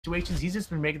situations, he's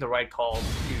just been making the right calls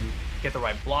to get the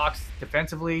right blocks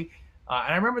defensively.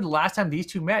 And I remember the last time these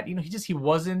two met, you know, he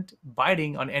wasn't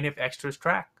biting on any of Xtra's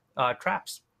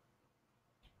traps.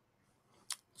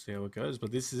 See how it goes,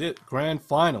 but this is it. Grand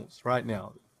finals right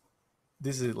now.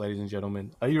 This is it, ladies and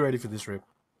gentlemen. Are you ready for this, Rip?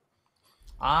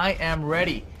 I am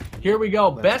ready. Here we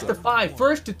go. Best of 5,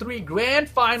 first to 3 grand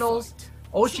finals.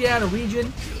 Oceania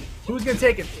region. Who's gonna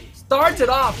take it? Starts it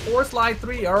off. 4 slide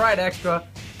 3. All right, Xtra.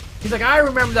 He's like, I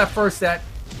remember that first set.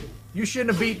 You shouldn't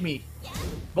have beat me.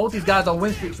 Both these guys on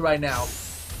win streaks right now.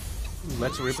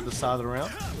 Let's Rip at the start of the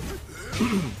round.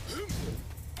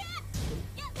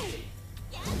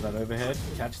 That overhead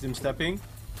catches him stepping.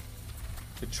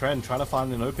 The Tren trying to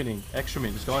find an opening.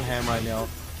 Xtramint just going ham right now.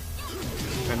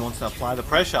 Tren wants to apply the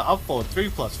pressure. Up forward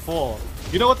 3+4.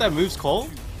 You know what that move's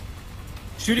called?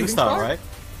 Shooting star, right?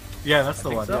 Yeah, that's the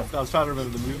one. So. Yeah, I was trying to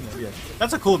remember the move name. Yeah,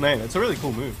 that's a cool name. It's a really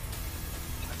cool move.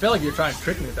 I feel like you're trying to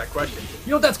trick me with that question. You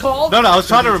know what that's called? No, I was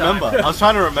trying to remember. I was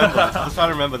trying to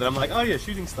remember that. I'm like, oh yeah,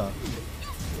 shooting star.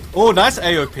 Oh, nice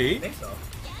AOP. I think so.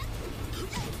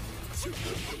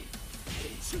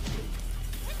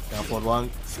 Down forward 1.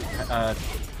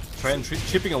 Tren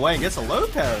chipping away and gets a low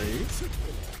parry.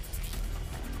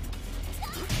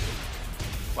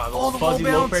 Wow, those fuzzy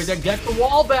low parries that get the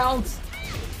wall bounce.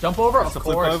 Jump over, of course.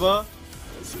 Flip over.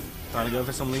 Trying to go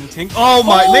for some Ling Ting. Oh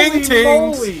my, Ling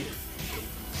Tings!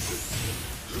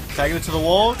 Tagging it to the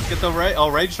wall. Get the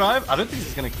rage drive. I don't think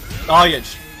it's gonna. Oh yeah,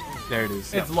 there it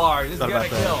is. It's Lars. It's gonna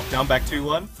kill. Down back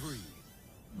 2-1.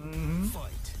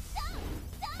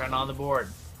 Tren on the board.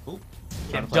 Ooh.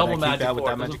 Can't double magic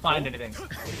forward. Doesn't find anything.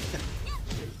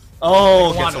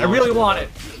 Oh, I really want it.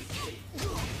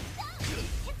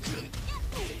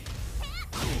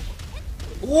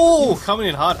 Ooh, coming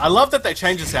in hard. I love that they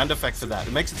changed the sound effect for that.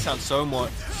 It makes it sound so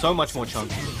much more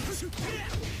chunky.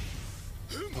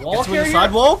 Wall gets the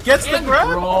sidewall, gets the grab.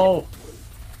 Bro.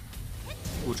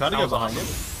 We'll try to go behind him.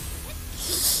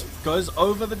 Goes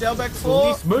over the down back 4.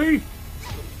 Release me.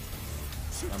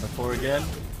 Down back 4 again.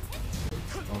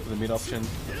 Going for the mid option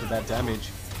for that damage.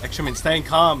 Xtramint staying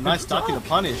calm. Nice ducking to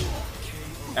punish.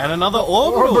 And another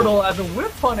orbital. Orbital as a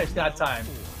whip punish that time.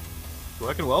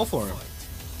 Working well for him.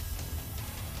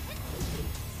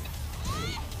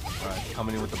 Alright,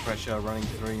 coming in with the pressure, running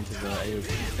through into the AOP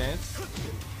stance.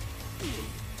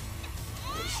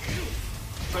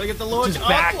 Trying to get the launch. Just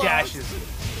backdashes.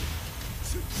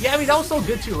 Yeah, I mean, that was so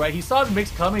good too, right? He saw the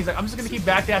mix coming. He's like, I'm just going to keep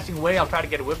backdashing away. I'll try to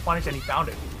get a whip punish, and he found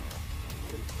it.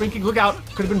 Spring look out.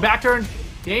 Could have been back turn.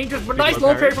 Dangerous, but nice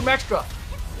low parry from Xtra.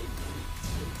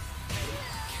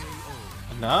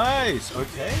 Nice.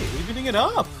 Okay, evening it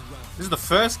up. This is the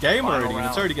first game already, and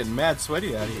it's already getting mad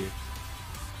sweaty out here.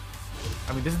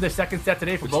 I mean, this is their second set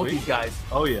today for both these guys.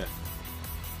 Oh, yeah.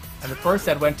 And the first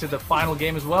set went to the final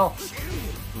game as well.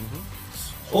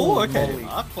 Oh, okay.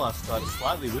 R plus got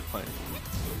slightly whip playing.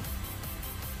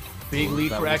 Big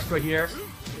lead for Xtra here.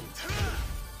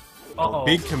 Uh-oh.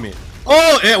 Big commit.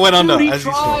 Oh, it went under. Dude, he as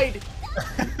tried.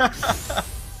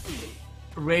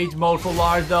 Rage mode for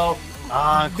Lars, though.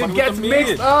 It gets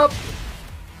mixed up.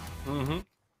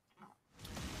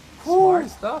 Smart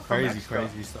stuff. Crazy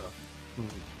stuff.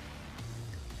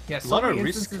 Yeah, so many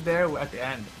instances there at the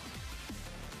end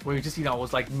where you just, you know,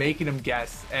 was like making him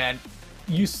guess, and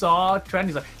you saw Tren.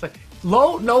 He's like,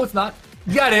 low? No, it's not.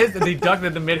 Yeah, it is. And they ducked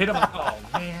at the mid hit. I'm like, oh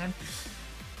man.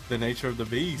 The nature of the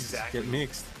beast. Exactly. Get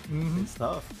mixed. It's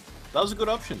tough. That was a good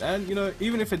option, and you know,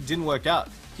 even if it didn't work out,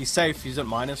 he's safe. He's at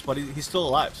minus, but he's still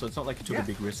alive, so it's not like he took a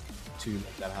big risk to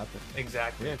make that happen.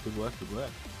 Exactly. Yeah, good work. Good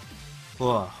work.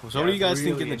 Whoa. So what do you guys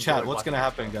think in the chat? What's gonna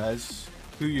happen, guys?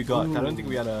 Who you got? I don't think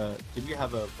we had a... Did we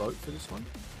have a vote for this one?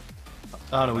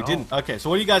 Oh, no, we didn't. Okay, so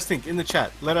what do you guys think in the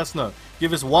chat? Let us know.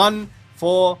 Give us 1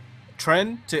 for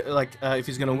Tren, to, like, if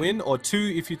he's going to win, or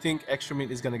 2 if you think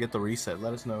Xtramint is going to get the reset.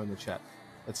 Let us know in the chat.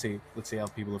 Let's see how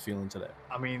people are feeling today.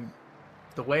 I mean,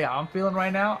 the way I'm feeling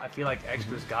right now, I feel like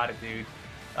Xtra's got it, dude.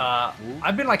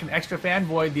 I've been like an Xtra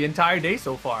fanboy the entire day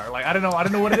so far. Like, I don't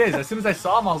know what it is. As soon as I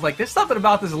saw him, I was like, there's something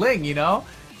about this Ling, you know?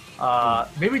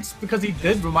 Maybe it's because he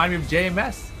did remind me of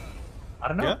JMS. I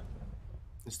don't know. Yeah.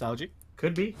 Nostalgic.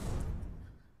 Could be.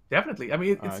 Definitely. I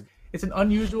mean, it's an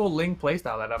unusual Ling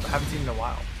playstyle that I haven't seen in a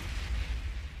while.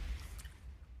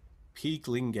 Peak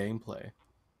Ling gameplay.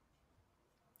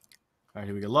 All right,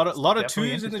 here we go. A lot of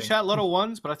 2s in the chat, a lot of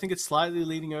 1s, but I think it's slightly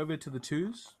leading over to the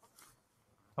 2s.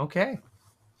 Okay.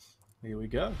 Here we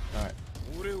go. All right.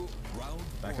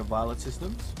 Back of Violet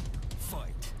Systems.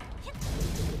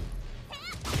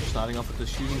 Starting off with the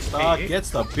shooting star, gets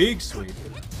the big sweep.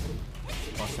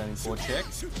 While standing 4 check.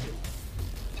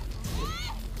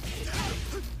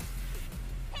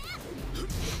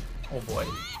 Oh boy.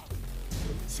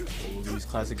 All these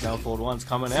classic down forward ones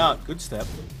coming out. Good step.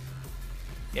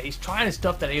 Yeah, he's trying to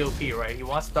stuff that AOP, right? He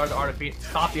wants to start the Art of Phoenix,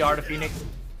 stop the Art of Phoenix.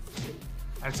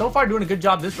 And so far doing a good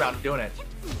job this round of doing it.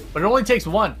 But it only takes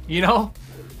one, you know?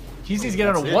 He needs to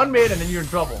get under one mid and then you're in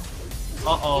trouble.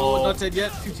 Uh-oh. Not dead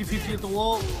yet. 50-50 at the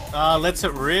wall. Lets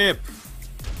it rip.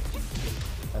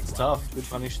 That's tough. Good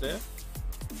punish there.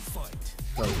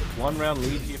 So 1 round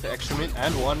lead here for Xtramint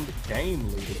and 1 game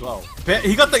lead as well.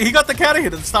 He got the counter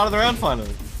hit at the start of the round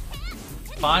finally.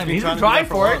 Fine, he's been trying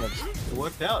for it. It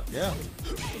worked out, yeah.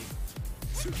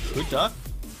 Good duck.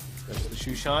 That's the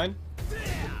shoe shine.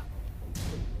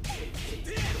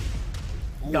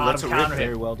 Ooh, that's a rip.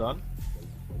 Very well done.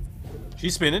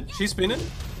 She's spinning. She's spinning.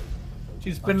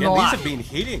 She's spinning a lot. These have been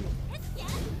hitting.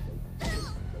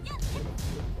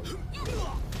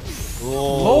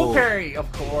 Low parry,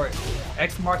 of course.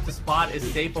 X marks the spot is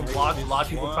safe from blocks. A lot of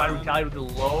people try to retaliate with the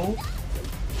low.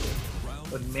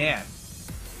 But man,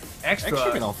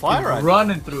 Xtra on fire right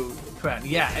running through Tren.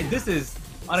 Yeah, and this is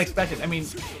unexpected. I mean,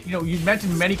 you know, you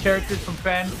mentioned many characters from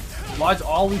Tren. Lars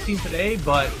all we've seen today,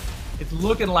 but it's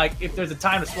looking like if there's a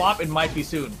time to swap, it might be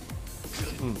soon.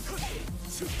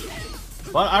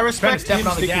 But I respect him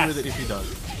sticking with it if he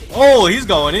does. Oh, he's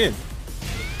going in.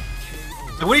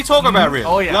 So what are you talking about, Rick?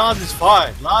 Oh, yeah. Lars is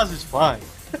fine. Lars is fine.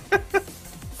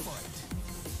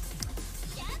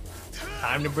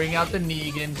 Time to bring out the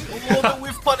Negan. Oh, the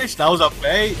whiff punish. That was a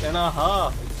bait and a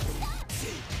half.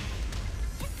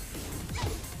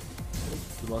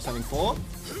 Good loss ending 4.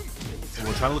 And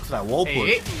we're trying to look for that wall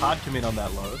push. Hard commit on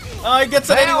that low. Oh, he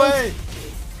gets it anyway.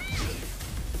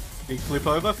 Big flip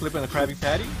over, flipping the Krabby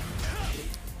Patty.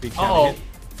 Big counter hit.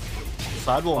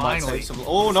 Sidewall might save some.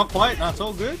 Oh, not quite. No, it's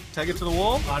all good. Take it to the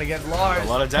wall. Trying to get Lars. A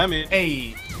lot of damage.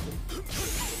 Hey.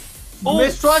 Oh.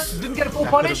 Mistrust. Didn't get a full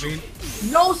punish.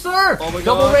 No, sir. Oh my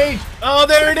Double God. rage. Oh,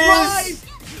 there it is.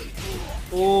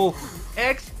 Oh.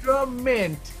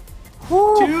 Xtramint.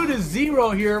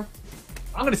 2-0 here.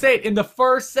 I'm going to say it in the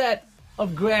first set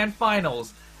of Grand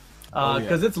Finals.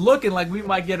 Because it's looking like we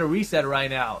might get a reset right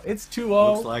now. It's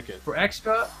 2-0 like it. for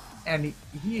Xtra. And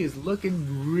he is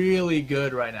looking really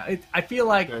good right now. I feel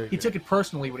like he took it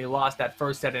personally when he lost that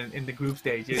first set in the group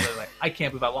stage. He was like, I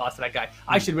can't believe I lost to that guy.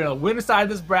 I should have been on the winner side of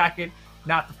this bracket,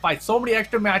 not to fight so many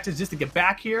extra matches just to get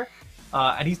back here.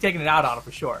 And he's taking it out on him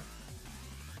for sure.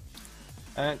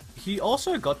 And he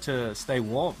also got to stay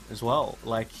warm as well.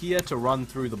 Like, he had to run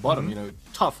through the bottom, you know,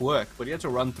 tough work, but he had to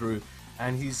run through.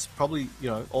 And he's probably,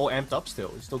 you know, all amped up still.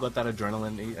 He's still got that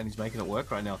adrenaline, and he's making it work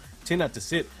right now. Tin had to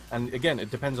sit, and again, it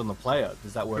depends on the player.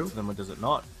 Does that work for them or does it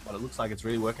not? But it looks like it's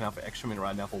really working out for Xtramint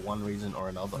right now for one reason or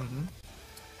another.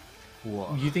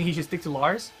 You think he should stick to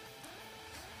Lars?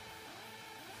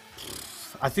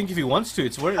 I think if he wants to,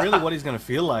 it's really what he's going to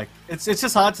feel like. It's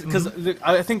just hard because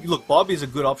I think, look, Bob is a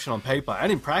good option on paper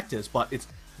and in practice, but it's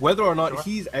whether or not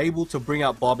he's able to bring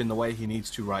out Bob in the way he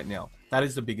needs to right now. That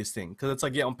is the biggest thing. Because it's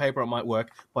like, yeah, on paper it might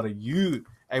work, but are you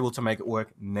able to make it work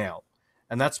now?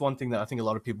 And that's one thing that I think a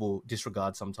lot of people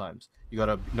disregard sometimes. You got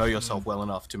to know yourself well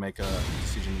enough to make a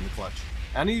decision in the clutch.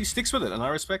 And he sticks with it, and I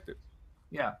respect it.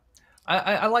 Yeah.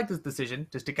 I like this decision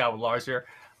to stick out with Lars here.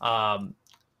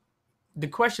 The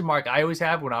question mark I always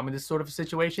have when I'm in this sort of a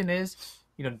situation is,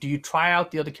 you know, do you try out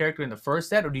the other character in the first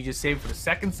set, or do you just save it for the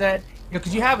second set? You know,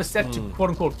 because you have a set to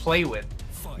quote-unquote play with.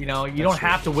 You know, you don't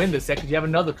have to win this set because you have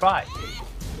another try.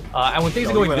 And when things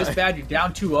are going this bad, you're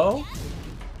down 2-0.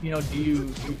 You know, do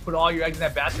you put all your eggs in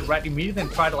that basket right immediately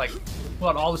and try to, like, pull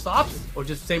out all the stops, or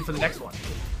just save for the next one?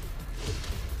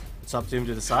 It's up to him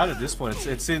to decide at this point.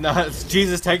 It's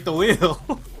Jesus take the wheel.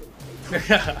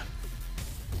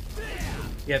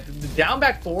 Yeah, the down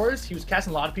back fours, he was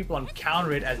casting a lot of people on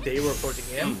counter it as they were approaching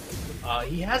him.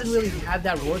 He hasn't really had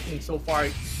that working so far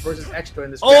versus Xtra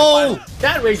in this grand final.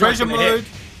 That rage treasure mode. Here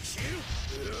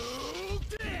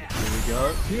we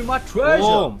go. See my treasure.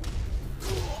 Boom.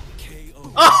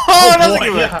 Oh, doesn't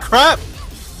give a crap.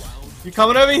 You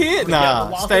coming over here?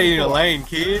 Nah, stay in your lane,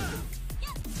 kid.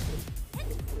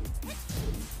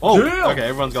 Oh, okay,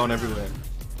 everyone's going everywhere.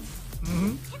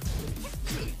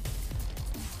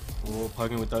 Oh,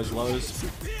 poking with those lows.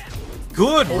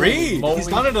 Good read. He's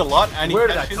done it a lot, and where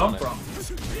did that come from?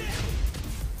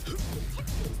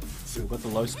 We've got the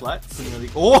low splat.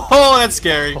 Oh, that's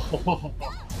scary.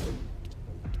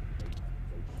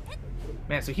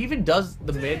 Man, so he even does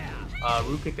the mid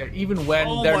root kick there, even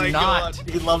when they're not.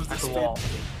 He loves the wall.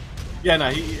 Yeah,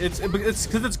 no, it's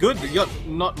because it's good. You got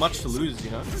not much to lose,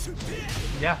 you know.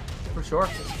 Yeah, for sure.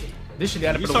 This should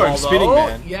add up to the wall, spinning,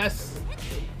 man. Yes.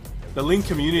 The Link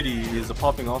community is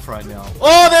popping off right now.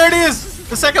 Oh, there it is!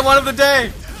 The second one of the day!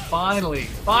 Finally,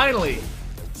 finally!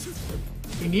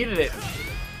 He needed it.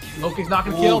 Loki's not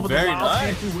gonna kill, but the very Wild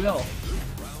nice. Stance will.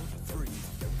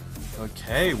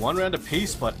 Okay, 1 round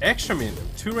apiece, but Xtramint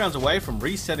 2 rounds away from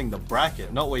resetting the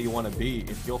bracket. Not where you want to be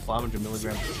if you're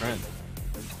 500mg Tren.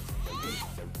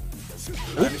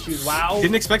 Wow.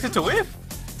 Didn't expect it to whiff.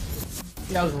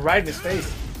 Yeah, I was right in his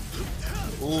face.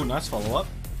 Ooh, nice follow-up.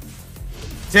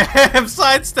 Damn,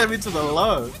 sidestep into the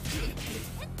low.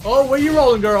 Oh, where you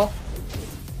rolling, girl?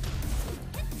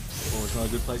 Oh, it's not a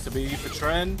good place to be for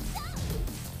Tren.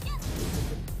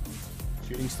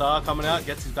 Shooting star coming out,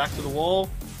 gets his back to the wall.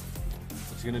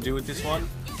 What's he gonna do with this one?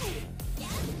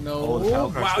 No. Oh, the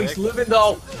power crush Wow, he's deck. living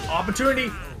though.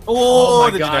 Opportunity. Oh, my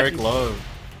the God. generic low.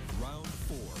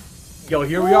 Yo,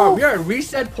 here we are. We are at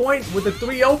reset point with a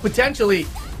 3-0 potentially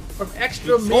from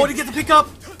Xtramint. Oh, to get the pickup.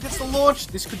 Gets the launch.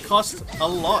 This could cost a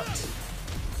lot.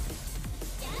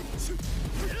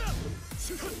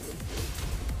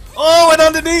 Oh, and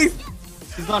underneath.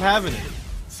 He's not having it.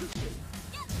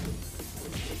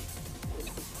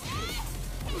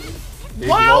 Big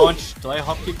Wow. launch. Delay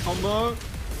hop kick combo.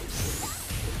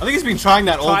 I think he's been trying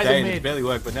that all Try the day and mid. it's barely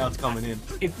worked, but now it's coming in.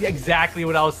 It's exactly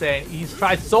what I was saying. He's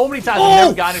tried so many times Oh! and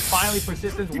never got it. Finally,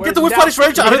 persistence. Get the whip punish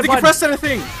range. I don't think he pressed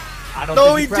anything. I don't No,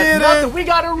 think he pressed didn't. nothing. We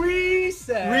got a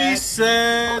reset.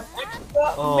 Reset.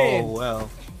 Oh, Mint. well.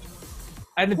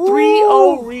 And a Woo.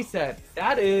 3-0 reset.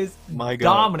 That is My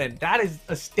God. dominant. That is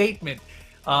a statement.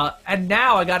 And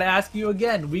now I got to ask you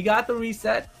again. We got the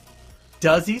reset.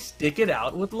 Does he stick it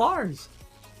out with Lars?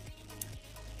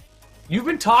 You've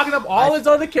been talking up all his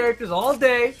other characters all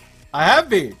day. I have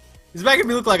been. He's making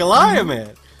me look like a liar,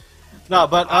 man. No,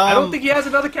 but I don't think he has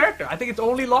another character. I think it's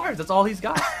only Lars. That's all he's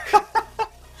got.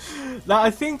 No,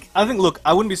 I think. Look,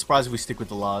 I wouldn't be surprised if we stick with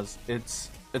the Lars. It's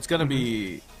gonna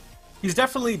be. He's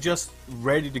definitely just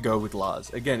ready to go with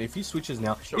Lars. Again, if he switches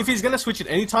now, Sure. if he's gonna switch at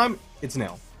any time, it's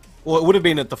now. Well, it would have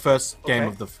been at the first game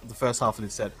of the first half of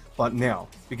this set, but now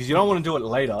because you don't want to do it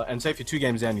later. And say if you're 2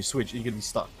 games down, you switch, you're gonna be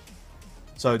stuck.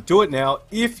 So do it now.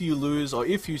 If you lose or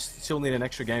if you still need an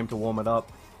extra game to warm it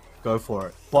up, go for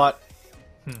it. But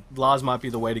Lars might be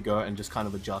the way to go and just kind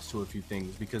of adjust to a few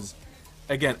things because,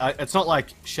 again, it's not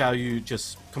like Xiaoyu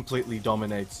just completely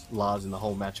dominates Lars in the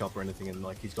whole matchup or anything and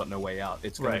like he's got no way out.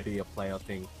 It's going to be a player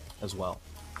thing as well.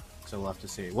 So we'll have to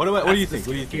see. What do you think?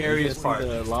 What do you think? Scariest part.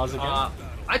 Lars again?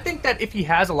 I think that if he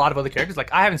has a lot of other characters,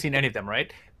 like I haven't seen any of them,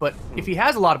 right? But if he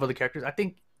has a lot of other characters, I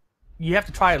think you have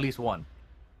to try at least one.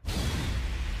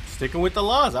 Sticking with the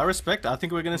Lars. I respect it. I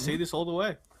think we're going to see this all the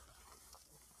way.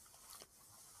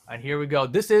 And here we go.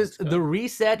 This is the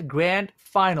Reset Grand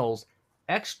Finals.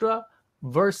 Xtra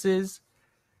versus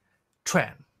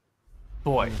Tren.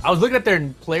 Boy, I was looking at their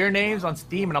player names on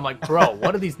Steam and I'm like, bro,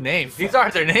 what are these names? These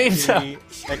aren't their names.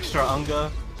 Extra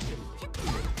Unga.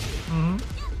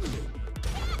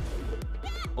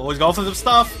 Always going for some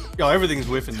stuff. Yo, everything's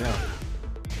whiffing now.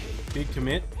 Big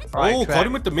commit. Right, Oh, Tren. caught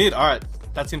him with the mid. Alright.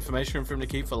 That's information for him to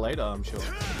keep for later, I'm sure.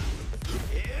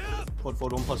 Quad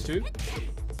forward 1+2.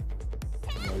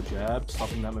 No jab,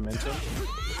 stopping that momentum.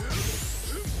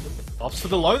 Opts for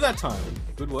the low that time.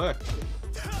 Good work.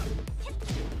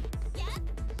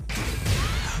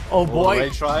 Oh boy,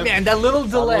 rage drive. man, that little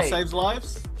Delay delay. saves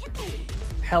lives.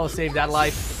 Hella saved that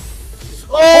life.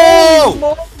 Oh!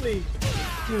 Holy moly.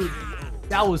 Dude,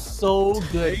 that was so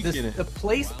good. Taking it. The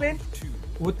placement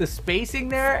with the spacing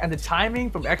there and the timing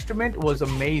from Xtramint was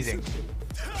amazing.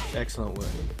 Excellent work.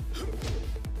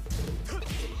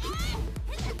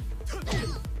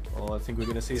 Oh, I think we're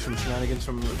going to see some shenanigans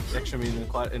from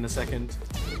Xtramint in a second.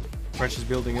 Pressure's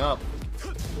building up.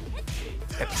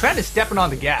 Yeah, Tren is stepping on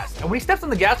the gas. And when he steps on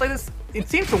the gas like this, it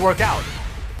seems to work out.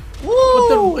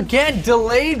 Woo! But again,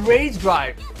 delayed rage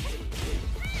drive.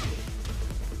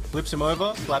 Flips him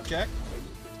over, flapjack.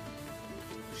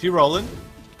 She rolling.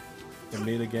 The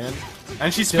mid again.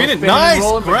 And she's Still spinning. spinning, Nice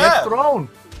rolling, but gets grab! thrown.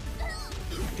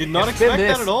 Did not Yeah, spin expect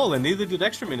that this. at all, and neither did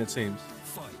Xtramint, it seems.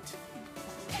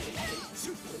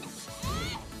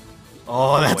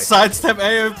 Oh, that boy. sidestep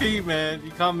AOP, man.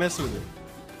 You can't mess with it.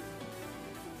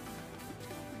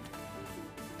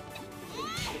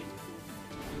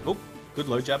 Oh, good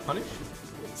low jab punish.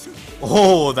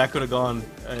 Oh, that could have gone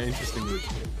interestingly.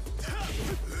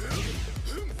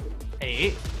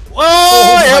 Hey. Whoa!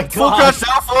 my Yep, full God. crush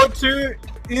down forward 2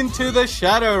 into the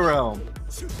Shadow Realm.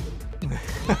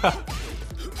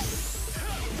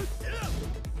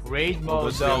 Rage Goes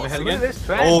mode to the though. overhead Look at again. this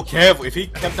Tren. Oh, careful. If he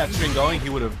kept that string going, he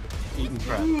would have eaten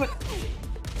crap.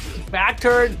 Back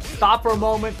turn, stop for a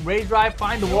moment, rage drive,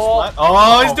 find the wall.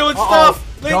 Oh, he's doing stuff.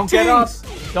 Link Don't get up.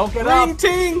 tings. Don't get up. Ring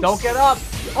tings. Don't get up.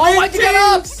 Oh, why'd you get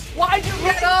up? Why'd you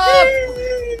get up?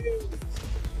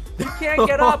 You can't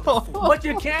get up, but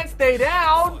you can't stay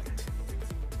down.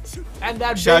 And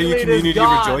that Xiaoyu big lead community is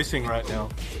gone. rejoicing right now.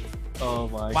 Oh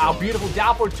my god. Wow, beautiful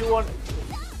downpour 2-1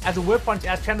 as a whip punch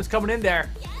as Tren was coming in there.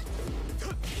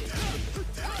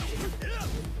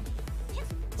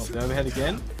 Oh, the overhead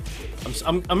again.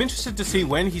 I'm interested to see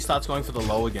when he starts going for the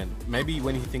low again. Maybe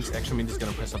when he thinks Xtramint is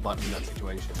going to press a button in that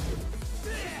situation.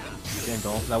 Again,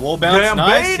 going for that wall bounce. Damn,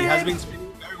 nice. baited. He has been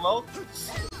spinning very well.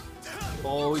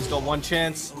 Oh, he's got one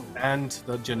chance. And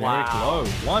the generic low.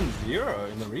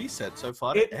 1-0 in the reset so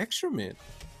far to Xtramint.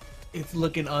 It's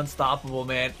looking unstoppable,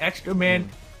 man. Xtramint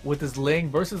with his Ling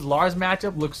versus Lars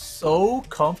matchup looks so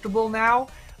comfortable now.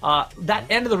 That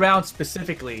end of the round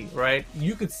specifically, right?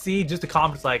 You could see just the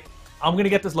confidence like, I'm going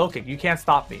to get this low kick. You can't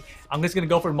stop me. I'm just going to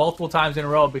go for it multiple times in a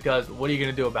row because what are you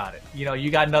going to do about it? You know, you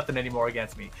got nothing anymore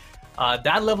against me.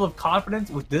 That level of confidence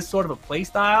with this sort of a play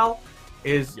style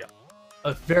is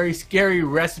a very scary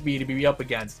recipe to be up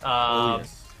against. I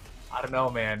don't know,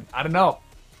 man. I don't know.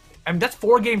 I mean, that's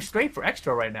 4 games straight for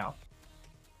Extra right now.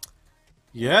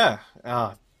 Yeah.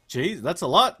 Geez, that's a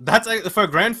lot. That's for a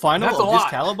grand final of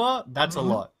this caliber. That's a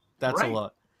lot. That's a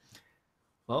lot.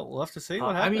 Well, we'll have to see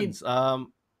what happens.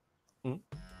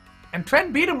 And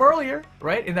Tren beat him earlier,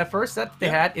 right? In that first set that they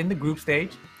had in the group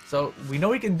stage. So we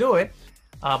know he can do it.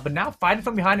 But now fighting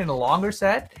from behind in a longer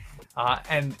set.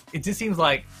 And it just seems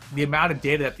like the amount of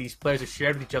data that these players have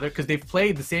shared with each other, because they've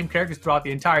played the same characters throughout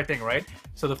the entire thing, right?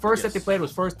 So the first set they played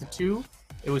was 1-2.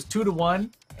 It was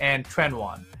 2-1, and Tren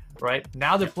won, right?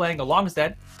 Now they're playing a long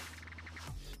set,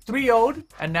 3-0'd,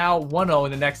 and now 1-0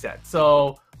 in the next set.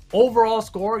 So overall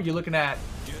score, you're looking at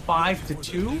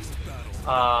 5-2.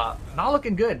 Not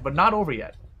looking good, but not over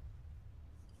yet.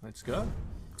 Let's go.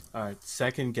 All right,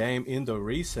 second game in the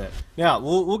reset. Now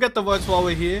we'll get the votes while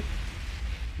we're here.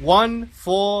 1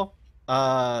 for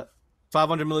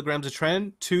 500 milligrams of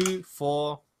Tren. 2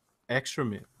 for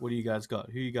Xtramint. What do you guys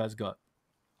got? Who you guys got?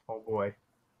 Oh boy.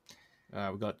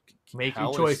 We got Make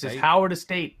Howard your choices. Estate. Howard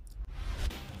Estate.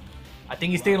 I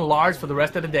think he's staying Lars for the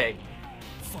rest of the day.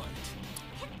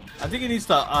 I think he needs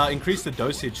to increase the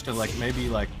dosage to maybe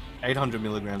 800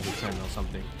 milligrams of Tren or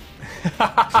something.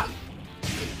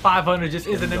 500 just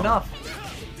isn't enough.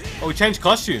 Oh, we changed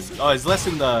costumes. Oh, it's less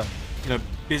in the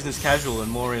business casual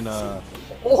and more in a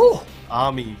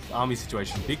army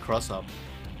situation. Big cross up.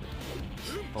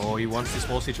 Oh, he wants this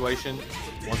whole situation.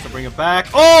 Wants to bring it back.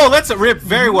 Oh, lets it rip.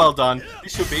 Very well done.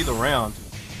 This should be the round.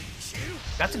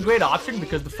 That's a great option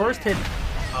because the first hit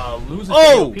loses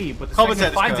Oh! AOP, but the second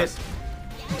hit finds curse.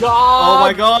 it. Dog! Oh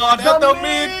my god, at the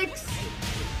mid!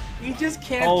 He just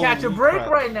can't catch a break crap.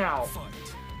 right now.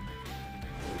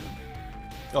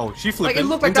 Oh, she flipped It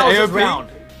looked like that was his round.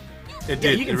 It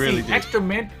did, You can it really see did.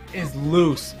 Xtramint is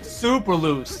loose. Super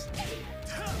loose.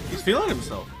 He's feeling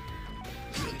himself.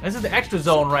 This is the extra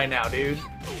zone right now, dude.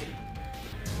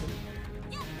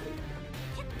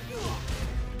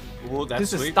 Ooh, that's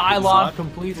This is sweet. style Good on design.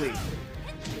 completely.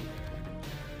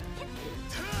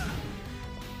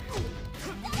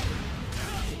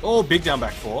 Oh, big down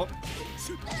back 4.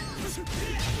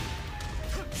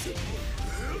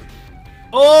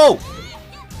 Oh!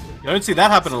 You don't see that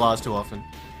happen to Lars too often.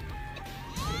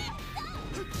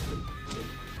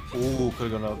 Ooh,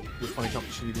 could have gone a funny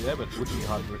opportunity there, but it wouldn't be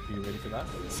hard to be ready for that.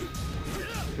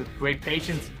 With great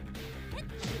patience.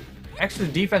 Extra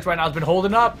defense right now has been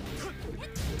holding up.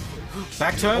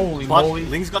 Back turn. Holy but moly.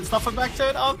 Ling's got stuff for back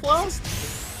turn. Up blast.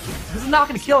 This is not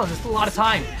going to kill him. There's still a lot of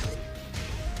time.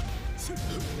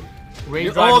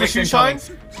 Rage Oh, the drive shoe coming.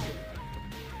 shine.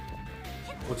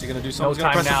 What's he gonna do? Someone's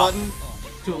time gonna press now. the button.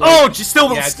 Too late. Oh, just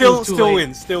still too late.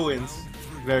 wins. Still wins.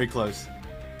 Very close.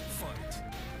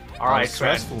 All right,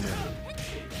 stressful, Tren. man.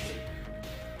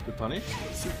 Good punish.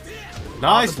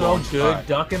 Nice Throw, launch. good Alright.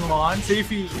 duck and launch. See if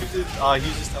he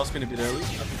uses tail spin a bit early. I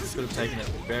think he could have taken it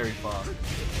very far.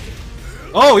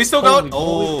 Oh, he's still going.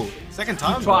 Holy Oh, second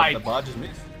time tried. the bar just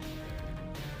missed.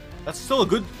 That's still a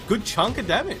good chunk of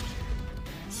damage.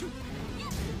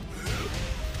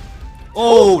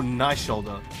 Oh, nice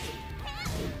shoulder.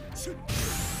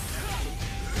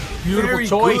 Beautiful Very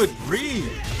choice. good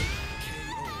read.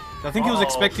 I think he was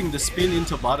expecting the spin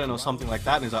into button or something like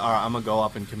that, and he's like, alright, I'm gonna go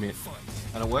up and commit.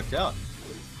 And it worked out.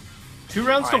 2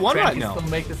 rounds to 1 Tren right can now. still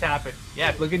make this happen.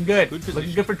 Yeah, it's looking good. Good Looking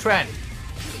position. good for Tren.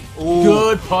 Ooh.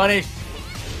 Good punish.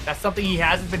 That's something he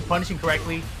hasn't been punishing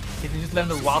correctly. He can just let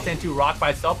him the Wild Stand 2 rock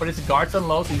by itself, but it's guards on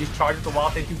low, so he just charges the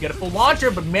Wild Stand 2, get a full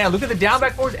launcher. But man, look at the down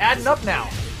back force adding up now.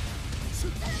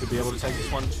 Should be able to take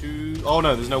this one too. Oh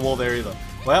no, there's no wall there either.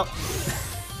 Well,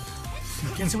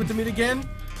 gets it with the mid again.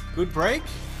 Good break.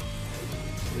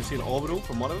 You see an orbital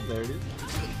from one of them. There it is.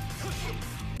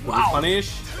 Wow. Good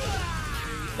punish.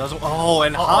 Doesn't. Oh,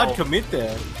 and hard commit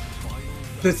there.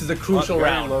 This is a crucial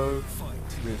Very round. low.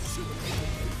 Miss.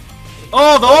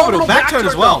 Oh, the orbital back turn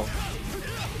as well. though.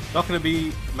 Not going to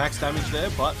be max damage there,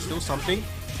 but still something.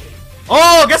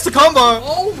 Oh, gets the combo.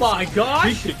 Oh my Big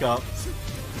gosh! pick up.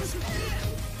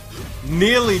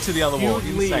 Nearly to the other wall.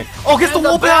 Huge lead. Insane. Oh, gets the And the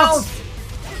wall bounce.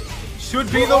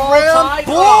 Should be the round. tied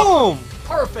up. Boom.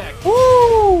 Perfect.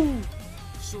 Woo!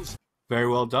 Very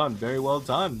well done. Very well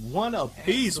done. One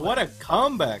apiece. What a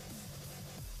comeback.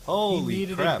 He Holy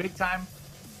needed crap. it big time.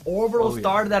 Orbital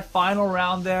started that final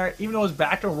round there. Even though his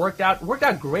back turn worked out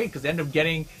great because they ended up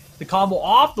getting the combo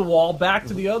off the wall back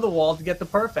to the other wall to get the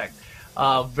perfect.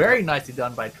 Very nicely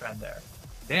done by Tren there.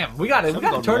 Damn, we got a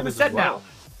tournament set now.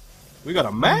 We got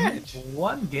a match.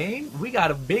 One game. We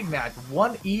got a big match.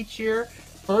 One each here.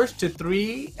 First to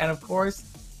 3, and of course,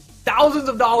 thousands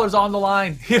of dollars on the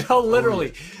line. You know,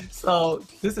 literally. So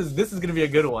this is gonna be a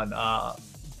good one.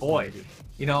 Boy,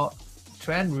 you know,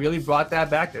 Tren really brought that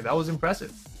back there. That was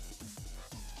impressive.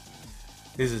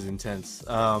 This is intense.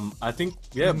 I think,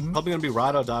 yeah, probably gonna be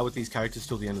ride or die with these characters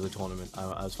till the end of the tournament.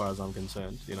 As far as I'm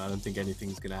concerned, you know, I don't think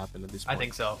anything's gonna happen at this point. I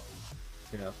think so.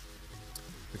 Yeah.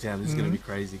 But damn, this is gonna be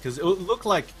crazy because it looked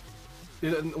like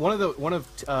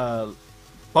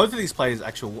both of these players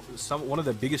actually one of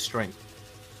their biggest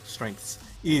strengths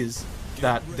is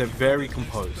that they're very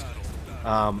composed,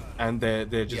 and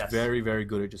they're just very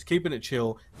good at just keeping it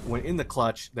chill. When in the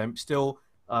clutch, they still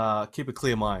keep a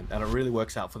clear mind, and it really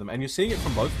works out for them. And you're seeing it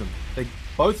from both of them. They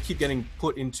both keep getting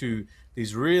put into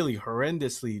these really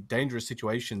horrendously dangerous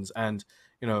situations, and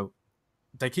you know,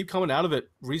 they keep coming out of it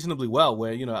reasonably well,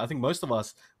 where, you know, I think most of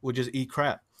us would just eat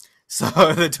crap. So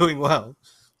they're doing well.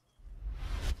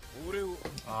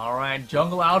 All right,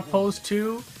 Jungle Outpost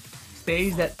 2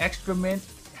 stage that Xtramint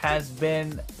has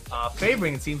been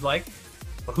favoring, it seems like.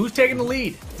 But who's taking the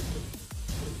lead?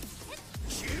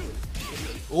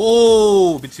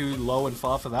 Oh, a bit too low and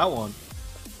far for that one.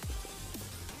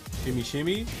 Shimmy,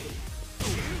 shimmy.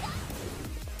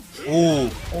 Oh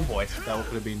boy. That one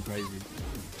could have been crazy.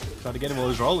 Try to get him while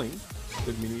he's rolling.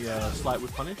 Good mini slight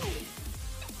with punish.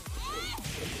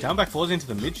 Down back falls into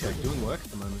the mid check, doing work at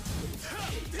the moment.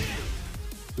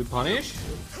 Good punish.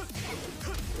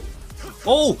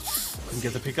 Oh! Couldn't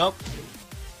get the pick up.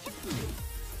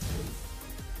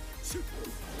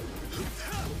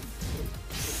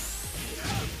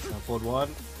 Now forward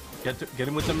one. Get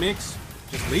him with the mix.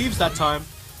 Just leaves that time.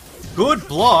 Good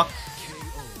block.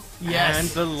 Yes. And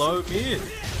the low mid.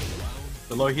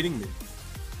 The low hitting mid.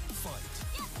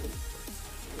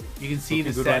 You can see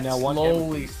the set right now,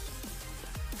 slowly.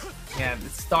 Yeah,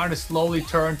 it's starting to slowly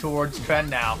turn towards Tren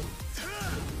now.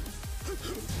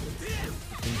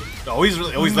 Oh, he's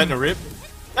really always letting it rip.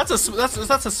 That's a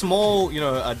small, you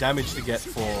know, damage to get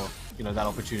for, you know, that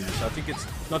opportunity. So I think it's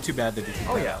not too bad that he.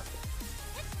 Oh yeah,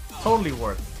 totally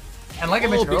worth. And like I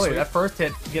mentioned earlier, that first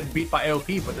hit gets beat by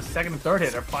AOP, but the second and third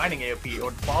hit are finding AOP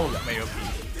or follow that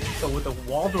AOP. So with the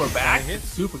wall to her back, it's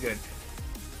super good.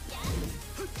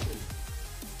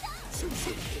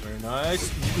 Very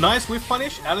nice. Nice whiff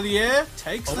punish out of the air.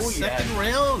 Takes the second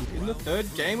round in the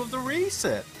third game of the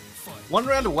reset. One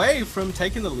round away from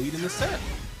taking the lead in the set.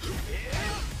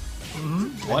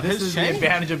 What has changed? The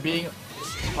advantage of being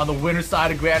on the winner's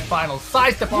side of Grand Finals.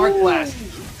 Sidestep Arc Blast.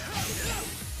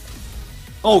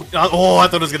 Oh, I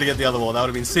thought it was going to get the other wall. That would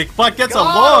have been sick. But gets a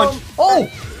launch.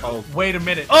 Oh, wait a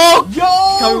minute. Oh,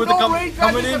 yo, coming with the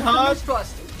coming in hard.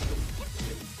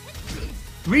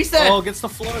 Reset. Oh, gets the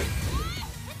float.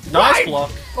 Nice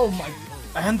block. Oh my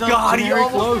and the God, he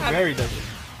generic low. almost Very good.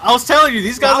 I was telling you,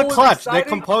 these guys are clutch. Exciting. They're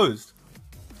composed.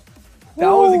 That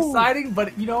was exciting,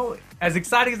 but you know, as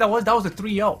exciting as that was a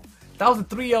 3-0. That was a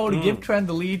 3-0 to give Tren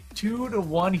the lead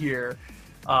 2-1 here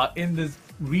in this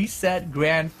reset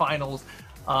grand finals.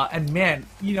 And man,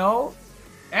 you know,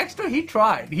 Extra, he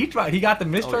tried. He got the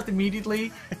mistrust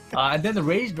immediately, and then the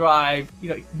rage drive.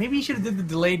 You know, maybe he should have did the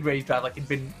delayed rage drive like he'd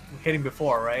been hitting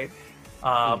before, right?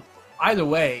 Either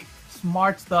way,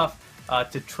 smart stuff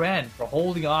to Tren for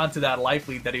holding on to that life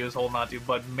lead that he was holding on to.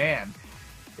 But man,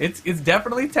 it's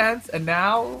definitely tense, and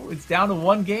now it's down to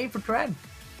one game for Tren.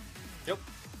 Yep.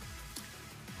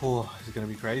 Oh, this is gonna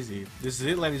be crazy. This is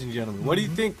it, ladies and gentlemen. What do you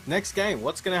think? Next game,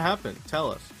 what's gonna happen?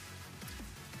 Tell us.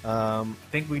 I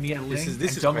think we need a link.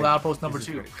 This is Jungle great. Outpost number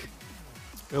 2.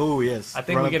 Oh yes. I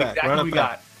think we get exactly what we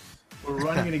got. We're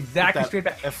running it exactly straight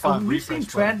back. F5 we've seen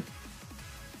Tren.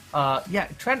 Yeah,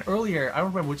 Tren earlier. I don't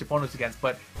remember which opponent it was against,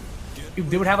 but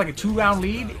they would have like a 2-round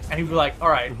lead, and he'd be like, "All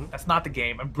right, that's not the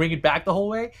game," and bring it back the whole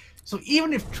way. So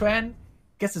even if Tren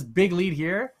gets this big lead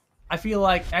here, I feel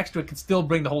like Extra can still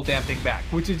bring the whole damn thing back,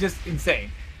 which is just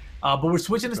insane. But we're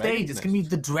switching the stage. It's gonna be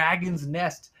the Dragon's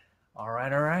Nest. All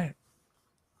right, all right.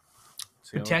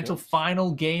 potential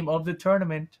final game of the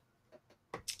tournament.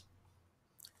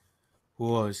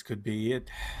 Whoa, this could be it.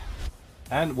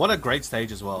 And what a great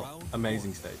stage as well.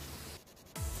 Amazing stage.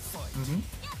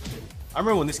 I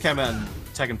remember when this came out in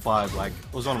Tekken 5, like,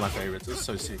 it was one of my favorites. It was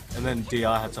so sick. And then DI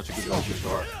had such a good version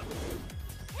for it.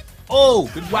 Oh,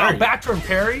 good parry. Wow, back turn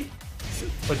parry.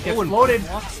 But gets floated.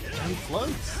 And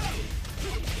floats.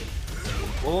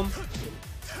 Boom.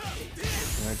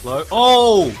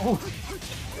 Oh!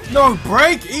 No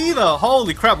break either!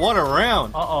 Holy crap, what a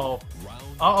round! Uh-oh.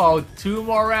 Uh-oh, 2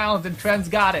 more rounds and Tren's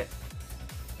got it.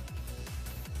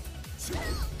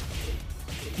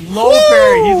 Low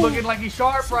parry. He's looking like he's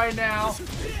sharp right now.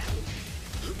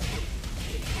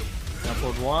 Down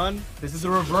forward 1. This is the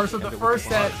reverse of the first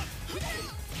set.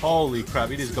 Holy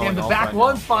crap, it is going And the off back right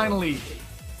one's now. finally.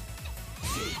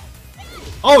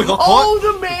 Oh, he got caught!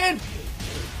 Oh, the man!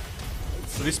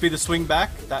 Will this be the swing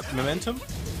back? That momentum?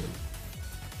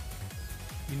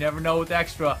 You never know with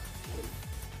Extra.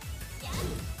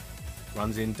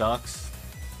 Runs in, ducks.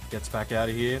 Gets back out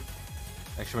of here.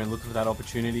 Xtramint looking for that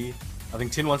opportunity. I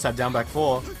think Tin wants that down back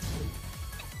 4.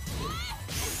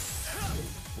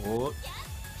 Oh.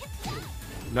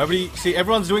 Nobody... See,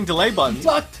 everyone's doing delay buttons.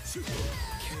 Ducked.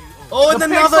 Oh, and The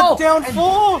another pixel! down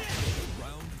 4!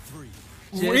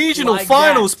 Just Regional like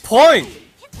finals that. point!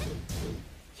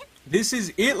 This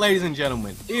is it, ladies and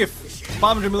gentlemen. If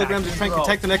 500 milligrams of Trent can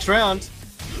take the next round,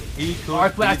 he could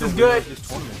Arc Blast be the is winner good. of this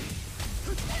tournament.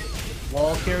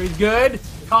 Wall carry's good.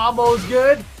 Combo's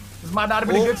good. This might not have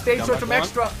been a good stage down start back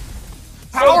from one. Extra.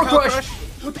 Power Power crush.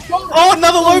 crush. With the counter. Oh,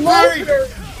 another low parry!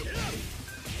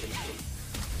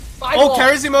 Sidewall. Oh,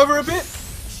 carries him over a bit.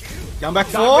 Down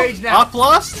back Got 4. rage now. Arc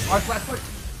Blast. Arc Blast push.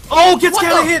 Oh, gets What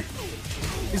counter the- hit.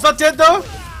 He's not dead though.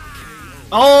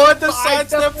 Oh, at the Side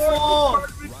sidestep step 4.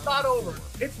 It's not over.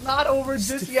 It's not over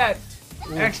just yet.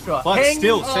 Extra. But Hanging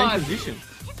still, on. same position.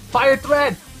 Fire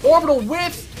thread. Orbital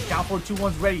whiffs. Down for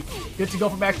 2-1's ready. Good to go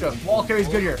from Extra. Wall carry's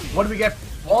good here. What do we get?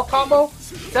 Wall combo.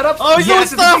 Setup. Oh, he's doing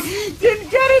stuff. Didn't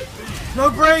get it. No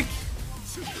break.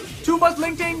 2 much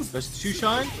linkings. There's the shoe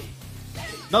shine.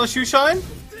 Another shoe shine.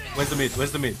 Where's the mid?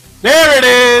 Where's the mid? There it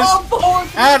is. Up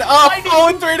 4-3. And up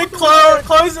 4-3 to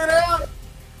close it out.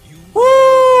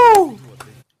 Woo!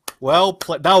 Well,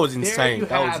 that was insane. you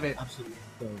That was have it. absolutely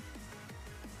insane.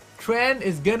 Tren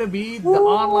is gonna be the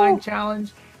online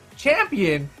challenge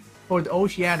champion for the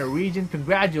Oceania region.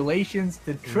 Congratulations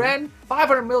to Tren.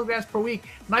 500 milligrams per week.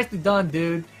 Nicely done,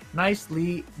 dude.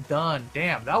 Nicely done.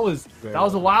 Damn, that was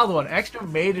a wild one. Extra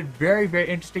made it very, very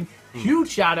interesting. Huge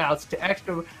shout outs to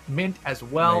Xtramint as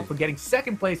well. Amazing. For getting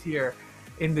second place here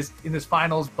in this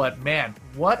finals. But man,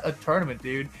 what a tournament,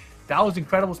 dude. That was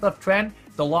incredible stuff. Tren,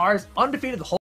 the Lars, undefeated the whole